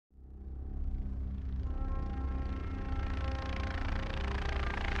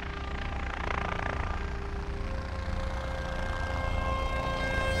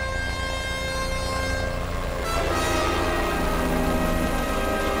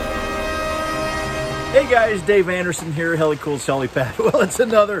Hey guys, Dave Anderson here, Helicool's Helipad. Well, it's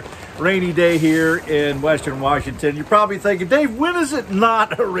another rainy day here in Western Washington. You're probably thinking, Dave, when is it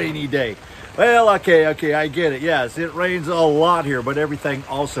not a rainy day? Well, okay, I get it. Yes, it rains a lot here, but everything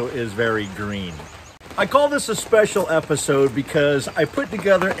also is very green. I call this a special episode because I put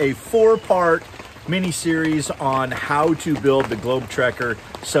together a 4-part mini-series on how to build the Globetrekker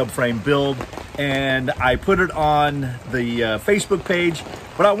subframe build, and I put it on the Facebook page,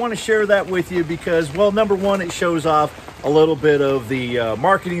 but I want to share that with you because, well, number one, it shows off a little bit of the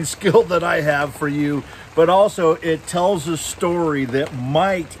marketing skill that I have for you, but also it tells a story that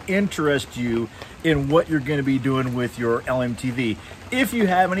might interest you in what you're going to be doing with your LMTV if you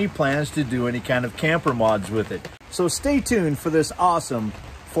have any plans to do any kind of camper mods with it. So stay tuned for this awesome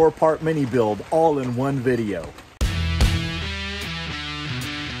 4-part mini build all in one video.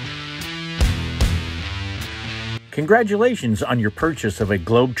 Congratulations on your purchase of a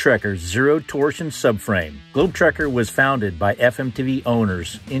Globetrekker Zero Torsion subframe. Globetrekker was founded by FMTV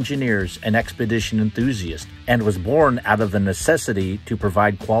owners, engineers, and expedition enthusiasts, and was born out of the necessity to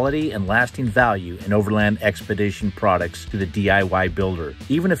provide quality and lasting value in overland expedition products to the DIY builder.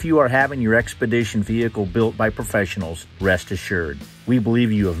 Even if you are having your expedition vehicle built by professionals, rest assured, we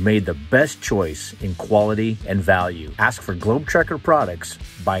believe you have made the best choice in quality and value. Ask for Globetrekker products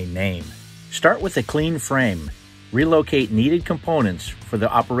by name. Start with a clean frame. Relocate needed components for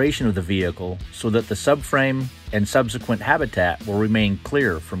the operation of the vehicle so that the subframe and subsequent habitat will remain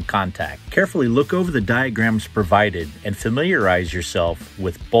clear from contact. Carefully look over the diagrams provided and familiarize yourself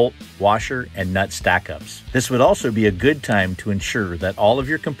with bolt, washer, and nut stack-ups. This would also be a good time to ensure that all of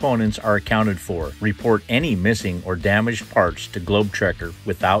your components are accounted for. Report any missing or damaged parts to Globetrekker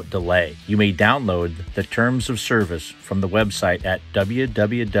without delay. You may download the terms of service from the website at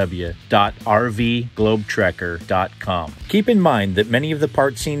www.rvglobetrekker.com. Keep in mind that many of the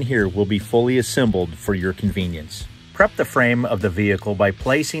parts seen here will be fully assembled for your convenience. Prep the frame of the vehicle by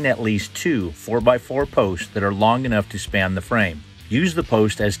placing at least 2 4x4 posts that are long enough to span the frame. Use the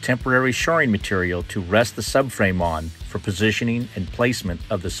post as temporary shoring material to rest the subframe on for positioning and placement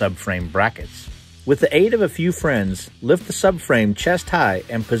of the subframe brackets. With the aid of a few friends, lift the subframe chest high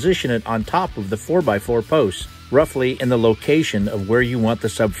and position it on top of the 4x4 posts, roughly in the location of where you want the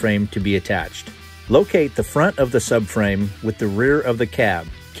subframe to be attached. Locate the front of the subframe with the rear of the cab,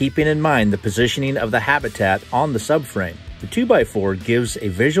 keeping in mind the positioning of the habitat on the subframe. The 2x4 gives a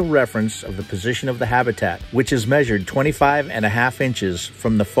visual reference of the position of the habitat, which is measured 25.5 inches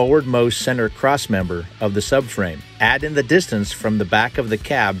from the forwardmost center crossmember of the subframe. Add in the distance from the back of the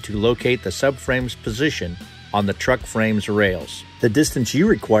cab to locate the subframe's position on the truck frame's rails. The distance you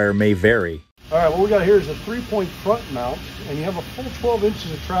require may vary. All right, what we got here is a 3-point front mount, and you have a full 12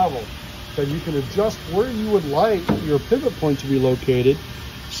 inches of travel that you can adjust where you would like your pivot point to be located,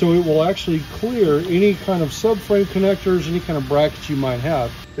 so it will actually clear any kind of subframe connectors, any kind of brackets you might have.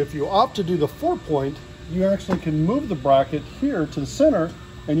 If you opt to do the 4-point, you actually can move the bracket here to the center,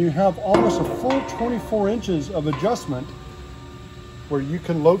 and you have almost a full 24 inches of adjustment where you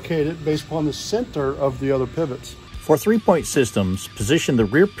can locate it based upon the center of the other pivots. For 3-point systems, position the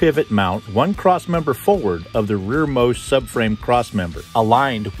rear pivot mount 1 crossmember forward of the rearmost subframe crossmember,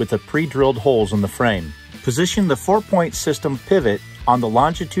 aligned with the pre-drilled holes in the frame. Position the 4-point system pivot on the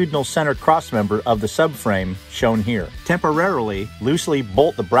longitudinal center crossmember of the subframe shown here. Temporarily, loosely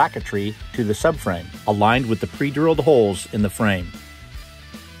bolt the bracketry to the subframe, aligned with the pre-drilled holes in the frame.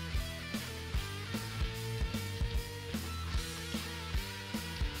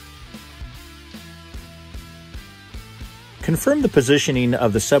 Confirm the positioning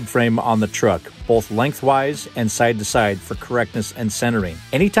of the subframe on the truck, both lengthwise and side to side for correctness and centering.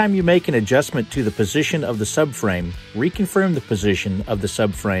 Anytime you make an adjustment to the position of the subframe, reconfirm the position of the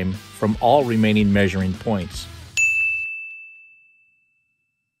subframe from all remaining measuring points.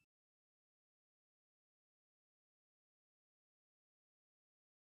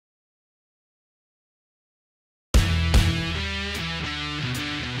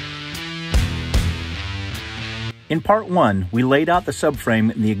 In part 1, we laid out the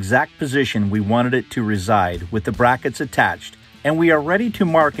subframe in the exact position we wanted it to reside with the brackets attached, and we are ready to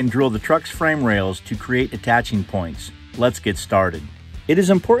mark and drill the truck's frame rails to create attaching points. Let's get started. It is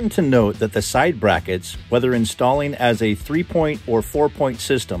important to note that the side brackets, whether installing as a 3-point or 4-point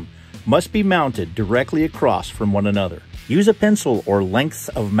system, must be mounted directly across from one another. Use a pencil or length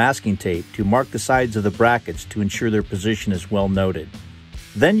of masking tape to mark the sides of the brackets to ensure their position is well noted.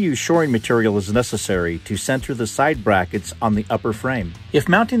 Then use shoring material as necessary to center the side brackets on the upper frame. If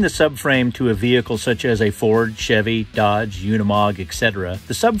mounting the subframe to a vehicle such as a Ford, Chevy, Dodge, Unimog, etc.,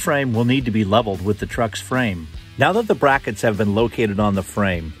 the subframe will need to be leveled with the truck's frame. Now that the brackets have been located on the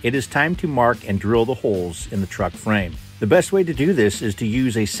frame, it is time to mark and drill the holes in the truck frame. The best way to do this is to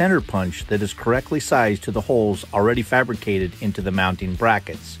use a center punch that is correctly sized to the holes already fabricated into the mounting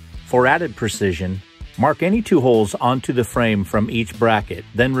brackets. For added precision, mark any 2 holes onto the frame from each bracket,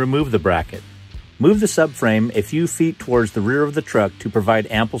 then remove the bracket. Move the subframe a few feet towards the rear of the truck to provide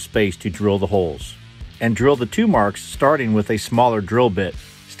ample space to drill the holes. And drill the 2 marks starting with a smaller drill bit.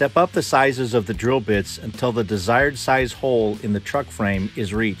 Step up the sizes of the drill bits until the desired size hole in the truck frame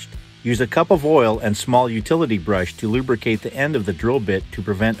is reached. Use a cup of oil and small utility brush to lubricate the end of the drill bit to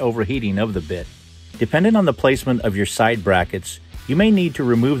prevent overheating of the bit. Depending on the placement of your side brackets, you may need to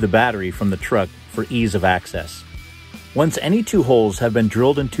remove the battery from the truck for ease of access. Once any 2 holes have been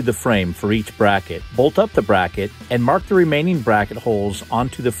drilled into the frame for each bracket, bolt up the bracket and mark the remaining bracket holes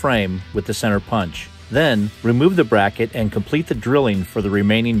onto the frame with the center punch. Then, remove the bracket and complete the drilling for the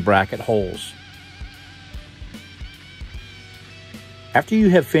remaining bracket holes. After you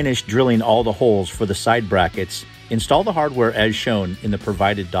have finished drilling all the holes for the side brackets, install the hardware as shown in the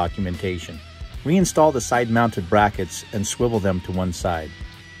provided documentation. Reinstall the side-mounted brackets and swivel them to one side.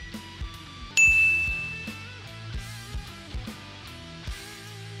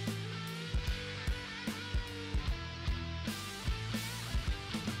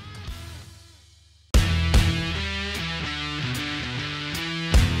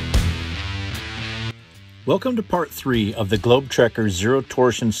 Welcome to part 3 of the Globe Trekker Zero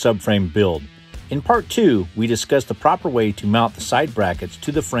Torsion Subframe build. In part 2, we discussed the proper way to mount the side brackets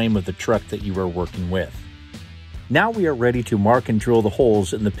to the frame of the truck that you are working with. Now we are ready to mark and drill the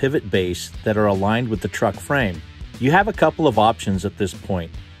holes in the pivot base that are aligned with the truck frame. You have a couple of options at this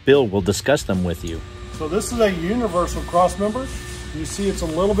point. Bill will discuss them with you. So this is a universal cross member. You see it's a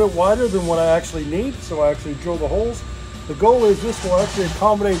little bit wider than what I actually need, so I actually drill the holes. The goal is this will actually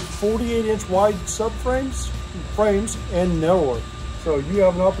accommodate 48-inch wide subframes, frames, and narrower. So you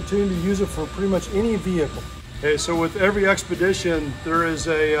have an opportunity to use it for pretty much any vehicle. Okay, so with every expedition, there is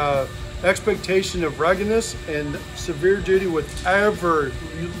a expectation of ruggedness and severe duty with ever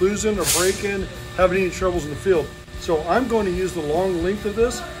losing or breaking, having any troubles in the field. So I'm going to use the long length of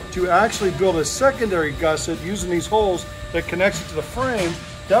this to actually build a secondary gusset using these holes that connects it to the frame.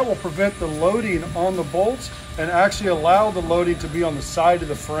 That will prevent the loading on the bolts and actually allow the loading to be on the side of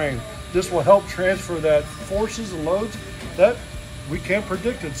the frame. This will help transfer that forces and loads that we can't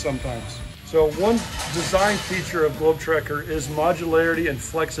predict it sometimes. So one design feature of Globe Trekker is modularity and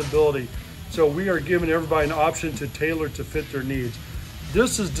flexibility. So we are giving everybody an option to tailor to fit their needs.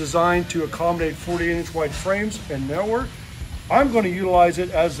 This is designed to accommodate 48-inch wide frames and network. I'm going to utilize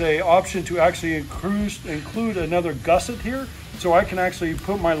it as an option to actually include another gusset here, so I can actually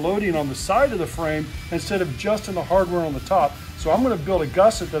put my loading on the side of the frame instead of just in the hardware on the top. So I'm going to build a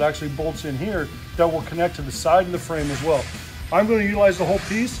gusset that actually bolts in here that will connect to the side of the frame as well. I'm going to utilize the whole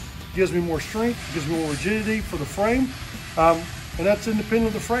piece. Gives me more strength, gives me more rigidity for the frame, and that's independent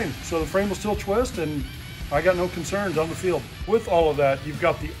of the frame. So the frame will still twist, and I got no concerns on the field. With all of that, you've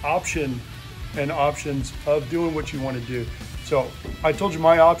got the option and options of doing what you want to do. So I told you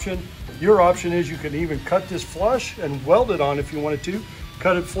my option. Your option is you can even cut this flush and weld it on if you wanted to.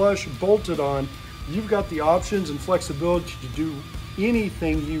 Cut it flush, bolt it on. You've got the options and flexibility to do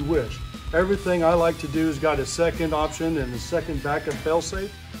anything you wish. Everything I like to do has got a second option and a second backup failsafe.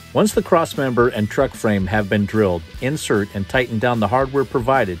 Once the crossmember and truck frame have been drilled, insert and tighten down the hardware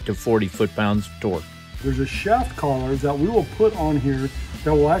provided to 40 foot-pounds of torque. There's a shaft collar that we will put on here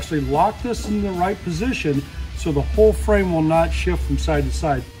that will actually lock this in the right position so the whole frame will not shift from side to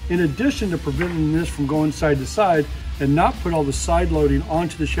side. In addition to preventing this from going side to side and not put all the side loading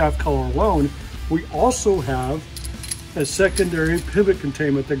onto the shaft collar alone, we also have a secondary pivot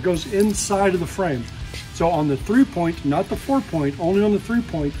containment that goes inside of the frame. So on the 3-point, not the 4-point, only on the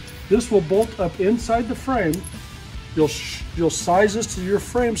 3-point, this will bolt up inside the frame. You'll size this to your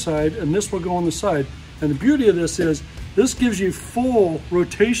frame side, and this will go on the side. And the beauty of this is this gives you full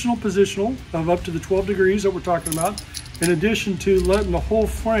rotational positional of up to the 12 degrees that we're talking about, in addition to letting the whole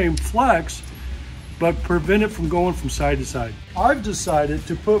frame flex, but prevent it from going from side to side. I've decided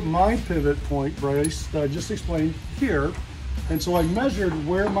to put my pivot point brace that I just explained here. And so I measured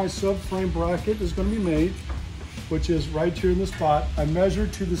where my subframe bracket is going to be made, which is right here in the spot. I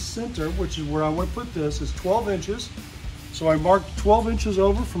measured to the center, which is where I want to put this, is 12 inches. So I marked 12 inches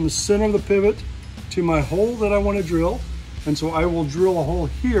over from the center of the pivot to my hole that I want to drill. And so I will drill a hole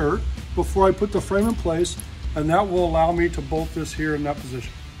here before I put the frame in place, and that will allow me to bolt this here in that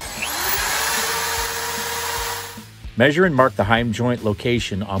position. Measure and mark the heim joint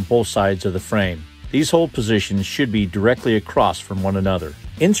location on both sides of the frame. These hole positions should be directly across from one another.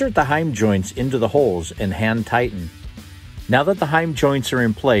 Insert the heim joints into the holes and hand tighten. Now that the heim joints are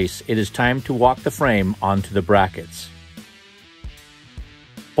in place, it is time to walk the frame onto the brackets.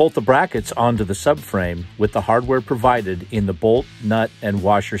 Bolt the brackets onto the subframe with the hardware provided in the bolt, nut, and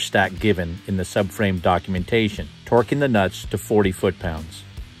washer stack given in the subframe documentation, torquing the nuts to 40 foot-pounds.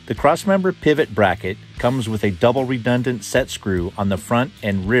 The crossmember pivot bracket comes with a double redundant set screw on the front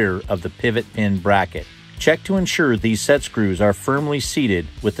and rear of the pivot pin bracket. Check to ensure these set screws are firmly seated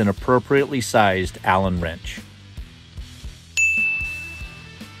with an appropriately sized Allen wrench.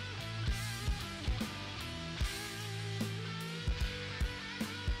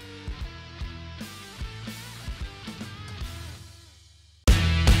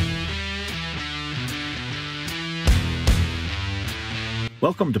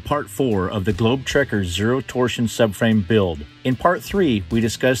 Welcome to part 4 of the Globe Trekker Zero Torsion Subframe build. In part 3, we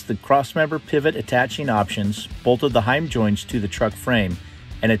discussed the crossmember pivot attaching options, bolted the heim joints to the truck frame,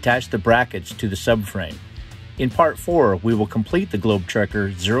 and attached the brackets to the subframe. In part 4, we will complete the Globe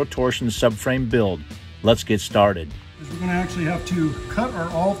Trekker Zero Torsion Subframe build. Let's get started. We're going to actually have to cut our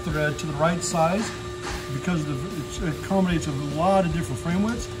all thread to the right size because it accommodates a lot of different frame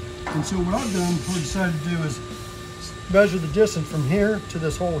widths. And so what I've done, what we decided to do is measure the distance from here to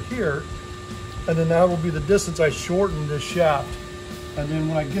this hole here, and then that will be the distance I shorten this shaft. And then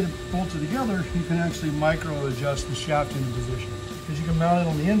when I get it bolted together, you can actually micro adjust the shaft into position. Because you can mount it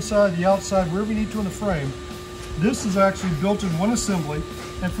on the inside, the outside, wherever you need to in the frame. This is actually built in one assembly,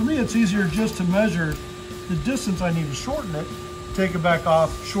 and for me it's easier just to measure the distance I need to shorten it, take it back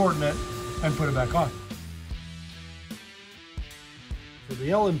off, shorten it, and put it back on. For the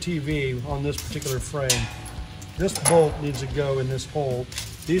FMTV on this particular frame, this bolt needs to go in this hole.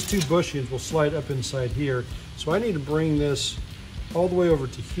 These two bushings will slide up inside here. So I need to bring this all the way over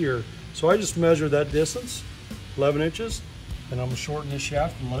to here. So I just measure that distance, 11 inches, and I'm gonna shorten this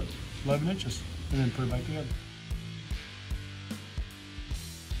shaft 11 inches, and then put it back together.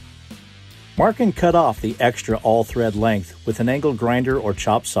 Mark and cut off the extra all-thread length with an angle grinder or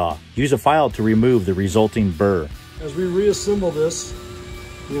chop saw. Use a file to remove the resulting burr. As we reassemble this,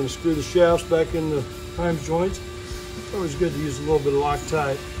 I'm gonna screw the shafts back in the heim joints. It's always good to use a little bit of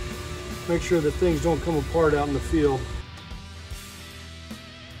Loctite. Make sure that things don't come apart out in the field.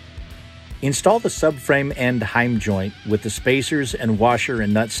 Install the subframe end heim joint with the spacers and washer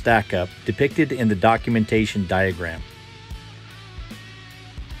and nut stack up depicted in the documentation diagram.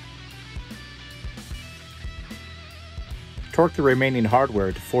 Torque the remaining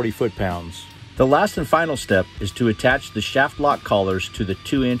hardware to 40 foot-pounds. The last and final step is to attach the shaft lock collars to the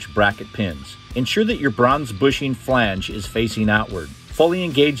 2-inch bracket pins. Ensure that your bronze bushing flange is facing outward. Fully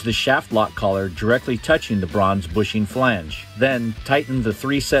engage the shaft lock collar directly touching the bronze bushing flange. Then tighten the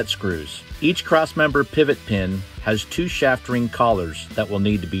 3 set screws. Each crossmember pivot pin has 2 shaft ring collars that will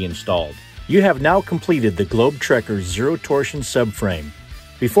need to be installed. You have now completed the Globe Trekker Zero Torsion subframe.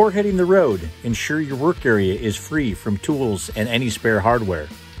 Before hitting the road, ensure your work area is free from tools and any spare hardware.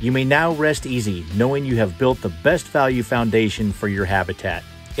 You may now rest easy knowing you have built the best value foundation for your habitat.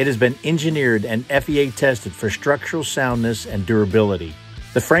 It has been engineered and FEA tested for structural soundness and durability.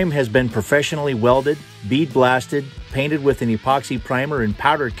 The frame has been professionally welded, bead blasted, painted with an epoxy primer and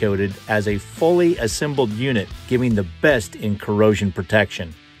powder coated as a fully assembled unit, giving the best in corrosion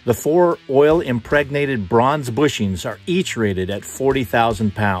protection. The 4 oil-impregnated bronze bushings are each rated at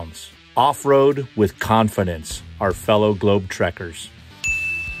 40,000 pounds. Off-road with confidence, our fellow Globe Trekkers.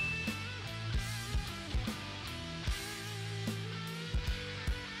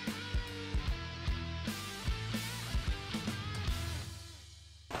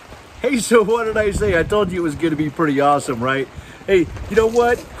 Hey, so what did I say? I told you it was going to be pretty awesome, right? Hey, you know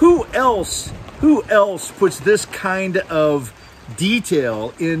what? Who else puts this kind of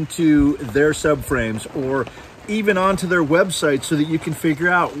detail into their subframes or even onto their website so that you can figure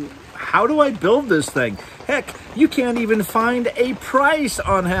out, how do I build this thing? Heck, you can't even find a price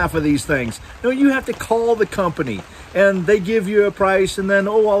on half of these things. No, you have to call the company and they give you a price, and then,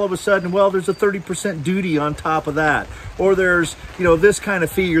 oh, all of a sudden, well, there's a 30% duty on top of that. Or there's, you know, this kind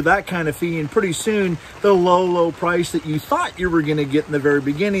of fee or that kind of fee, and pretty soon the low price that you thought you were gonna get in the very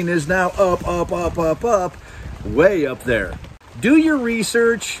beginning is now up, way up there. Do your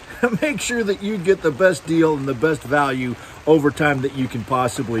research, make sure that you get the best deal and the best value over time that you can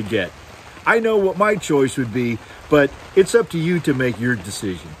possibly get. I know what my choice would be, but it's up to you to make your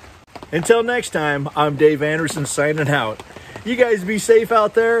decision. Until next time, I'm Dave Anderson signing out. You guys be safe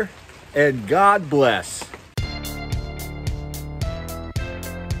out there, and God bless.